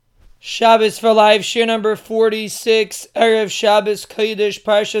Shabbos for Life, shir number 46, Erev Shabbos Kodesh,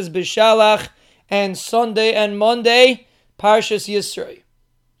 Parshas B'Shalach, and Sunday and Monday, Parshas Yisrei.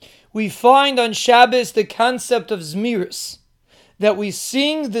 We find on Shabbos the concept of Zmiris, that we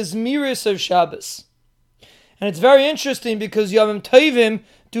sing the Zmiris of Shabbos. And it's very interesting because Yom Tovim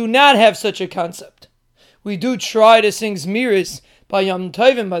do not have such a concept. We do try to sing Zmiris by Yom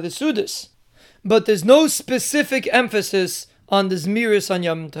Tovim, by the Sudas, but there's no specific emphasis on the Zmiris on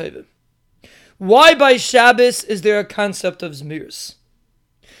Yom Tovim. Why by Shabbos is there a concept of Zmiris?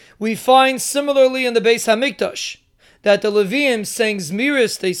 We find similarly in the Beis HaMikdash that the Leviim sang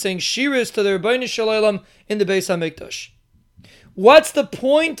Zmiris, they sang Shiris to the Rebbeinu Shalom in the Beis HaMikdash. What's the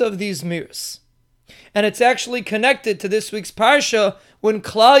point of these Zmiris? And it's actually connected to this week's Parsha when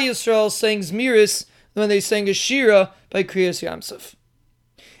Klal Yisrael sang Zmiris when they sang a Shira by Kriyas Yamsuf.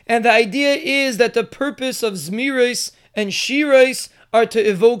 And the idea is that the purpose of Zmiris and Shirais are to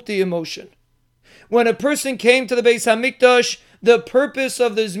evoke the emotion. When a person came to the Beis HaMikdash, the purpose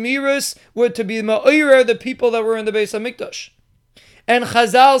of the Zmiris were to be ma'ira the people that were in the Beis HaMikdash. And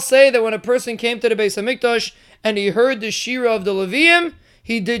Chazal say that when a person came to the Beis HaMikdash and he heard the Shira of the Leviim,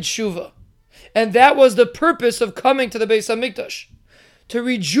 he did Shuvah. And that was the purpose of coming to the Beis HaMikdash, to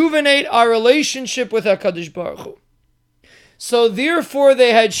rejuvenate our relationship with HaKadosh Baruch Hu. So therefore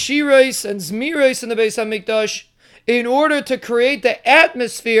they had Shirais and Zmiris in the Beis HaMikdash in order to create the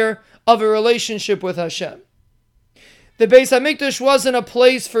atmosphere of a relationship with Hashem. The Beis HaMikdash wasn't a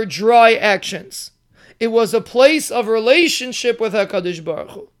place for dry actions. It was a place of relationship with HaKadosh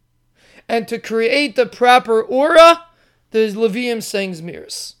Baruch Hu. And to create the proper aura, the Leviim sang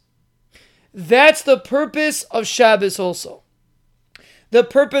Zmiris. That's the purpose of Shabbos also. The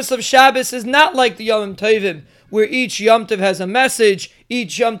purpose of Shabbos is not like the Yom Tovim, where each Yom Tov has a message,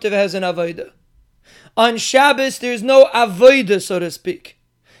 each Yom Tov has an Avodah. On Shabbos, there's no Avodah, so to speak.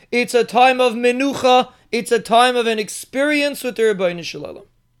 It's a time of menucha, it's a time of an experience with the Rebbeinu Shalom.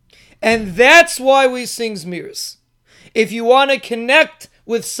 And that's why we sing Zmiris. If you want to connect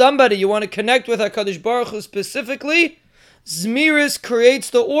with somebody, you want to connect with HaKadosh Baruch Hu specifically, Zmiris creates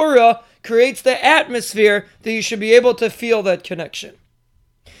the aura, creates the atmosphere that you should be able to feel that connection.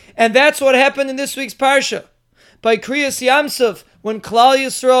 And that's what happened in this week's Parsha. By Kriyas Yamsuf, when Klal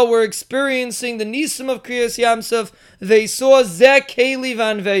Yisrael were experiencing the Nisim of Kriyas Yamsuf, they saw Zeh Keli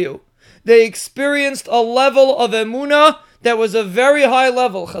Vanveyu. They experienced a level of emunah that was a very high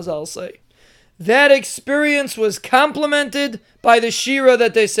level, Chazal say. That experience was complemented by the Shira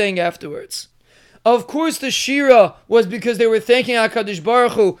that they sang afterwards. Of course, the Shira was because they were thanking HaKadosh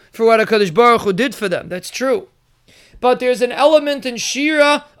Baruch Hu for what HaKadosh Baruch Hu did for them. That's true. But there's an element in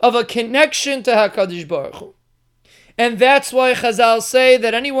Shira of a connection to HaKadosh Baruch Hu. And that's why Chazal say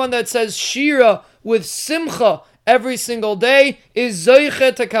that anyone that says Shira with Simcha every single day is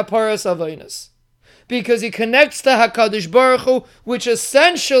Zoiche to Kaparas Aveinos. Because he connects to HaKadosh Baruch Hu, which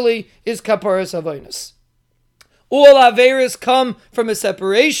essentially is Kaparas Aveinos. All Averas come from a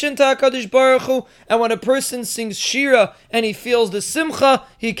separation to HaKadosh Baruch Hu, and when a person sings Shira and he feels the Simcha,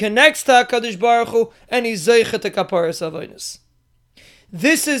 he connects to HaKadosh Baruch Hu and he's Zoiche to Kaparas Aveinos.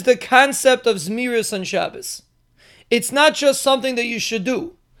 This is the concept of Zmiris on Shabbos. It's not just something that you should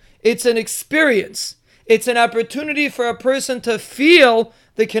do. It's an experience. It's an opportunity for a person to feel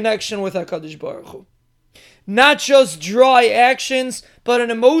the connection with HaKadosh Baruch Hu. Not just dry actions, but an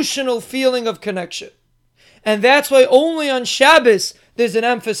emotional feeling of connection. And that's why only on Shabbos there's an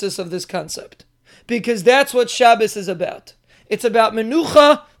emphasis of this concept. Because that's what Shabbos is about. It's about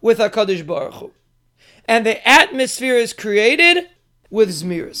menucha with HaKadosh Baruch Hu. And the atmosphere is created with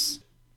Zmiris.